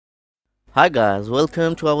Hi guys,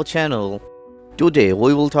 welcome to our channel. Today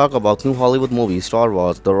we will talk about new Hollywood movie Star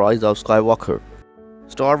Wars The Rise of Skywalker.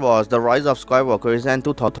 Star Wars The Rise of Skywalker is an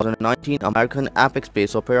 2019 American epic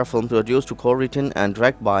space opera film produced, co-written and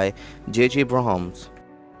directed by J.J. Abrams.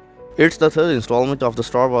 It's the third installment of the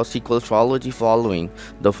Star Wars sequel trilogy following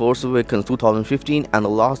The Force Awakens 2015 and The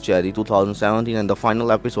Last Jedi 2017 and the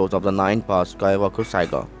final episodes of the 9-part Skywalker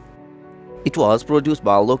saga. It was produced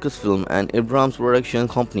by Lucasfilm and Abrams Production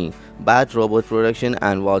Company, Bad Robot Production,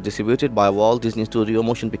 and was distributed by Walt Disney Studio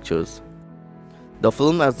Motion Pictures. The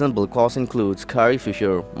film ensemble cast includes Carrie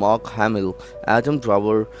Fisher, Mark Hamill, Adam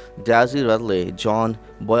Driver, Daisy Ridley, John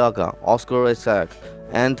Boyega, Oscar Isaac,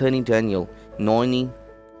 Anthony Daniel, Noemi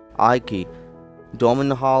Aiki,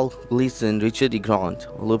 Domhnall Gleeson, Richard E. Grant,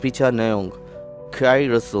 Lupita Nyong'o, Carrie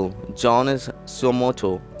Russell, Jonas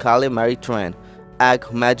Sumoto, Kale Mary Tran,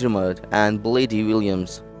 Ag Madrimer, and Blady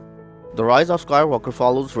Williams. The Rise of Skywalker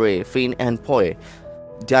follows Rey, Finn, and Poe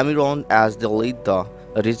Dameron as they lead the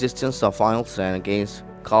Resistance, the final stand against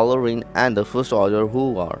Kylo Ren and the First Order,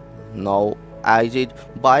 who are now aided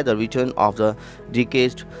by the return of the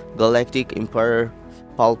deceased Galactic Emperor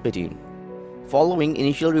Palpatine. Following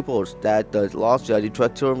initial reports that the Last Jedi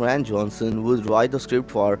director Rian Johnson would write the script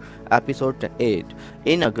for Episode 8,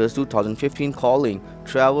 in August 2015, Colin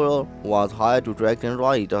Trevorrow was hired to direct and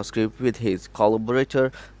write a script with his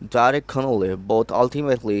collaborator Derek Connolly. Both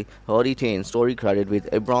ultimately retained story credit with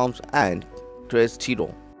Abrams and Chris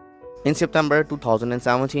Watts. In September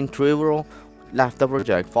 2017, Trevorrow left the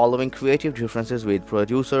project following creative differences with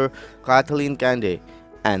producer Kathleen Kennedy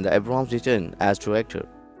and the Abrams return as director.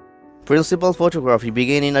 Principal photography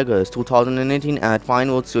began in August 2018 at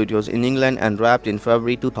Pinewood Studios in England and wrapped in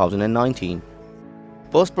February 2019.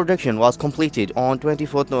 Post-production was completed on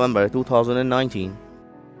 24 November 2019.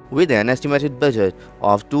 With an estimated budget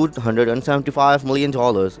of $275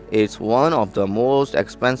 million, it's one of the most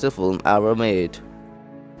expensive films ever made.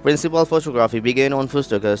 Principal photography began on 1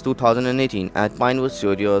 August 2018 at Pinewood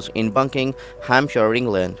Studios in Buckinghamshire,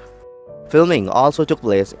 England. Filming also took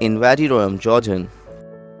place in Wadi Rum, Jordan.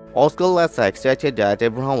 Oscar Isaac stated that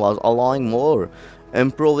Abraham was allowing more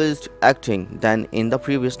improvised acting than in the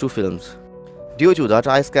previous two films. Due to the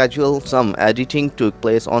tight schedule, some editing took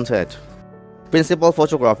place on set. Principal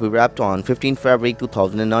photography wrapped on 15 February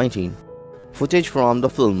 2019. Footage from the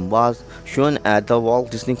film was shown at the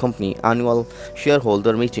Walt Disney Company annual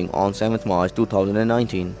shareholder meeting on 7 March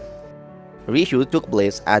 2019. Reshoots took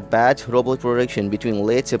place at Bad Robot Production between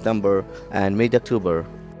late September and mid-October.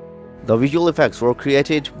 The visual effects were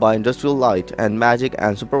created by Industrial Light and Magic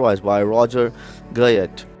and supervised by Roger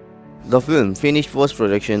Guyatt. The film finished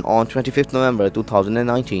post-production on 25 November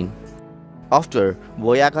 2019. After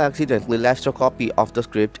Boyega accidentally left a copy of the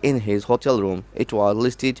script in his hotel room, it was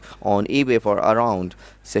listed on eBay for around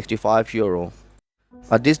 €65.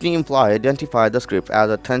 A Disney employee identified the script as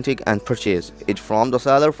authentic and purchased it from the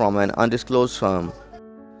seller from an undisclosed firm.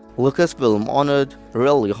 Lucasfilm honored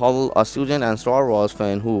Riley Howell, a student and Star Wars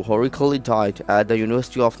fan who horrifically died at the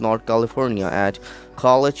University of North California at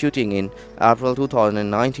college shooting in April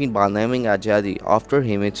 2019, by naming a Jedi after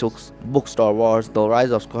him. It took book Star Wars The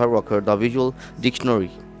Rise of Skywalker, the visual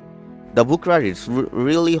dictionary. The book credits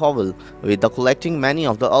Riley Howell with the collecting many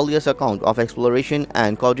of the earliest accounts of exploration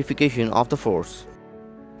and codification of the Force.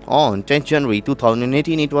 On 10 January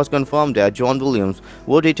 2018, it was confirmed that John Williams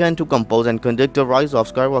would return to compose and conduct The Rise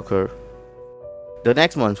of Skywalker. The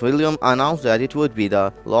next month, Williams announced that it would be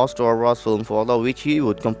the last Star Wars film for which he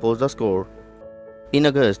would compose the score. In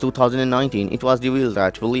August 2019, it was revealed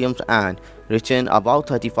that Williams had written about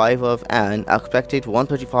 35 of an expected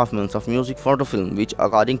 135 minutes of music for the film, which,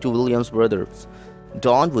 according to Williams' brothers,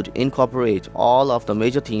 Don would incorporate all of the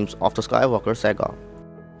major themes of the Skywalker saga.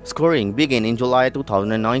 Scoring began in July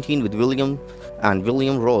 2019 with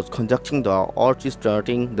William Rose conducting the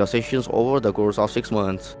orchestrating the sessions over the course of 6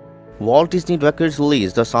 months. Walt Disney Records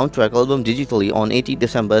released the soundtrack album digitally on 18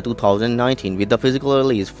 December 2019, with the physical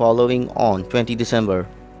release following on 20 December.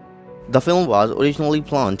 The film was originally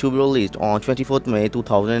planned to be released on 24 May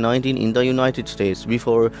 2019 in the United States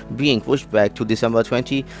before being pushed back to December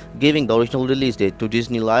 20, giving the original release date to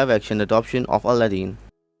Disney live-action adaptation of Aladdin.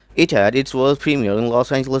 It had its world premiere in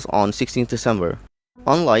Los Angeles on 16 December.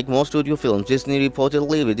 Unlike most studio films, Disney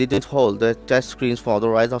reportedly didn't hold the test screens for The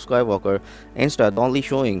Rise of Skywalker, instead only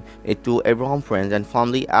showing it to Abraham friends and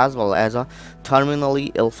family as well as a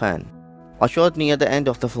terminally ill fan. A shot near the end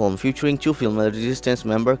of the film featuring two female Resistance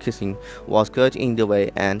members kissing was cut in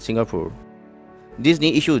Dubai and Singapore.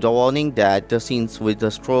 Disney issued a warning that the scenes with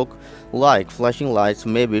the stroke-like flashing lights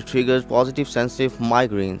may be trigger positive sensitive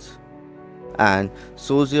migraines and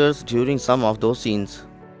seizures during some of those scenes.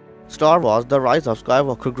 Star Wars The Rise of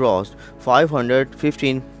Skywalker grossed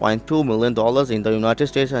 $515.2 million in the United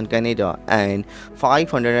States and Canada and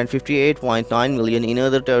 $558.9 million in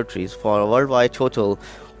other territories for a worldwide total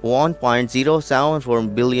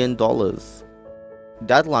 $1.074 billion.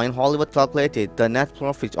 Deadline Hollywood calculated the net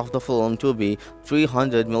profit of the film to be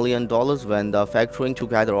 $300 million when factoring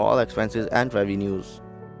together all expenses and revenues.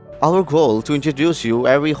 Our goal to introduce you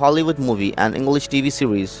every Hollywood movie and English TV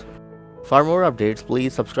series. For more updates,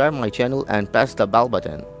 please subscribe my channel and press the bell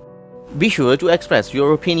button. Be sure to express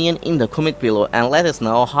your opinion in the comment below and let us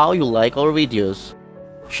know how you like our videos.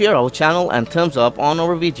 Share our channel and thumbs up on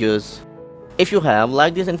our videos. If you have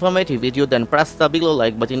liked this informative video, then press the below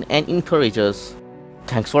like button and encourage us.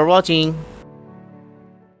 Thanks for watching.